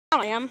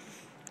I am.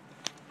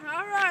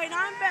 Alright,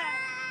 I'm back.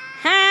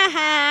 Ha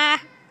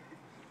ha.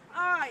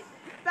 Alright,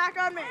 back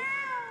on me.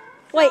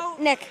 Wait, So,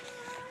 Nick.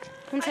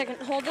 1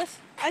 second. Hold this.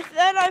 I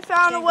said I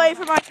found a way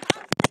for my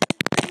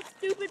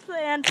stupid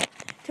plan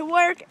to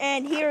work,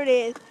 and here it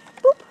is.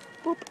 Boop,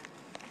 boop.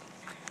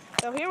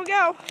 So here we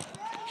go.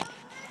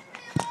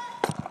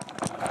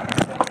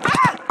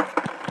 Ah!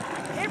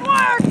 It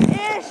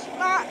worked-ish.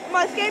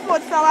 My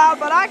skateboard fell out,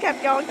 but I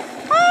kept going. Ha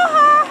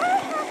ha ha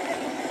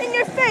ha. In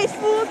your face,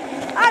 fool.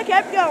 I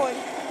kept going.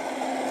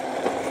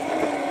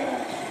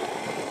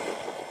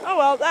 Oh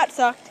well, that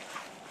sucked.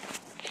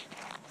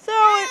 So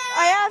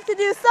I have to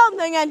do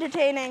something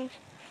entertaining.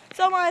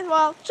 So might as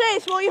well.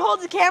 Chase, will you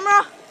hold the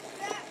camera?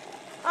 Yeah.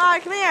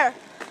 Alright, come here.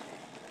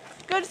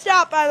 Good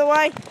stop, by the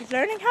way. He's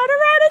learning how to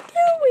ride a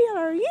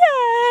two-wheeler.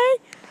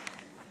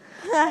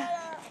 Yay!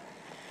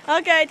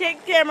 Okay,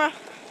 take the camera.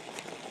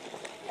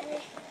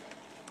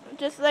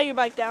 Just lay your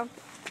bike down.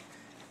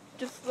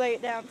 Just lay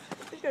it down.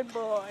 Good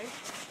boy.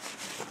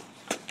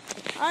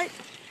 Alright.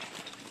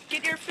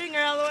 Get your finger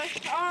out of the way.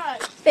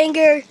 Alright.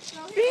 Finger.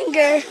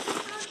 Finger.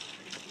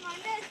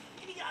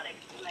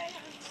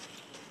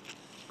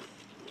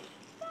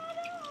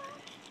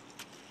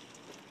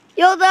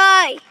 You'll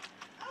die. Okay.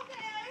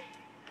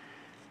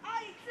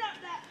 I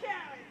accept that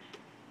challenge.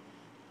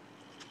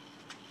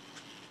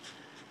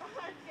 I'm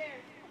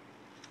scared.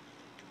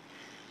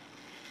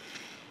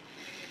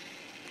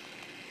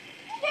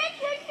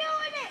 You're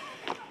doing it.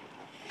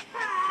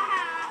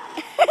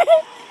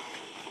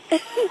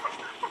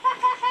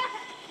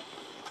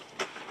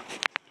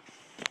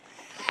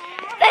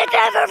 Let's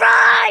have a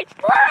ride.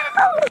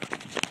 Woo!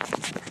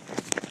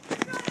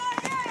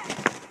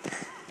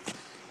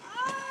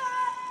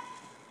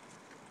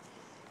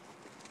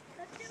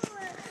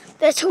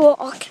 Let's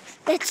walk.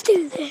 Let's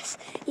do this.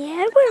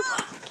 Yeah, we're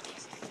walking.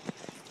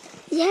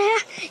 Yeah,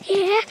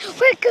 yeah,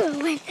 we're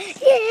going.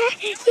 Yeah,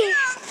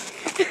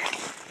 yeah.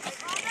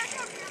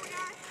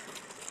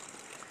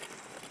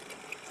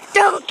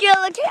 Don't kill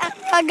the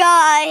camera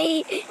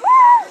guy.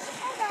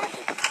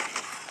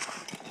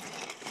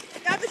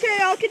 That's okay,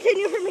 I'll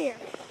continue from here.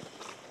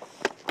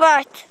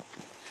 But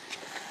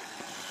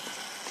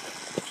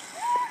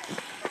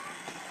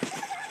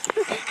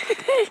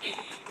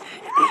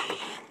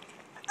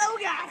Oh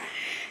God.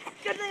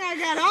 Good thing I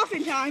got off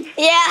in time.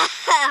 yeah.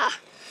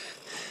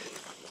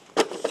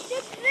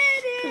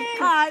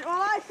 Alright,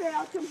 well I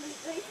failed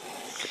completely.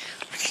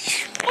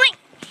 Wait.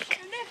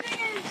 And this thing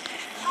is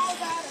all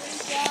battery,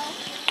 so.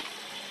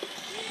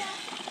 Yeah.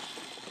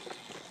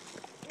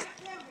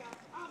 There we go.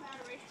 All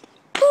battery.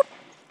 Boop.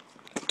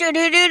 Do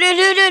do do do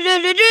do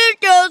do do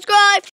do. Subscribe.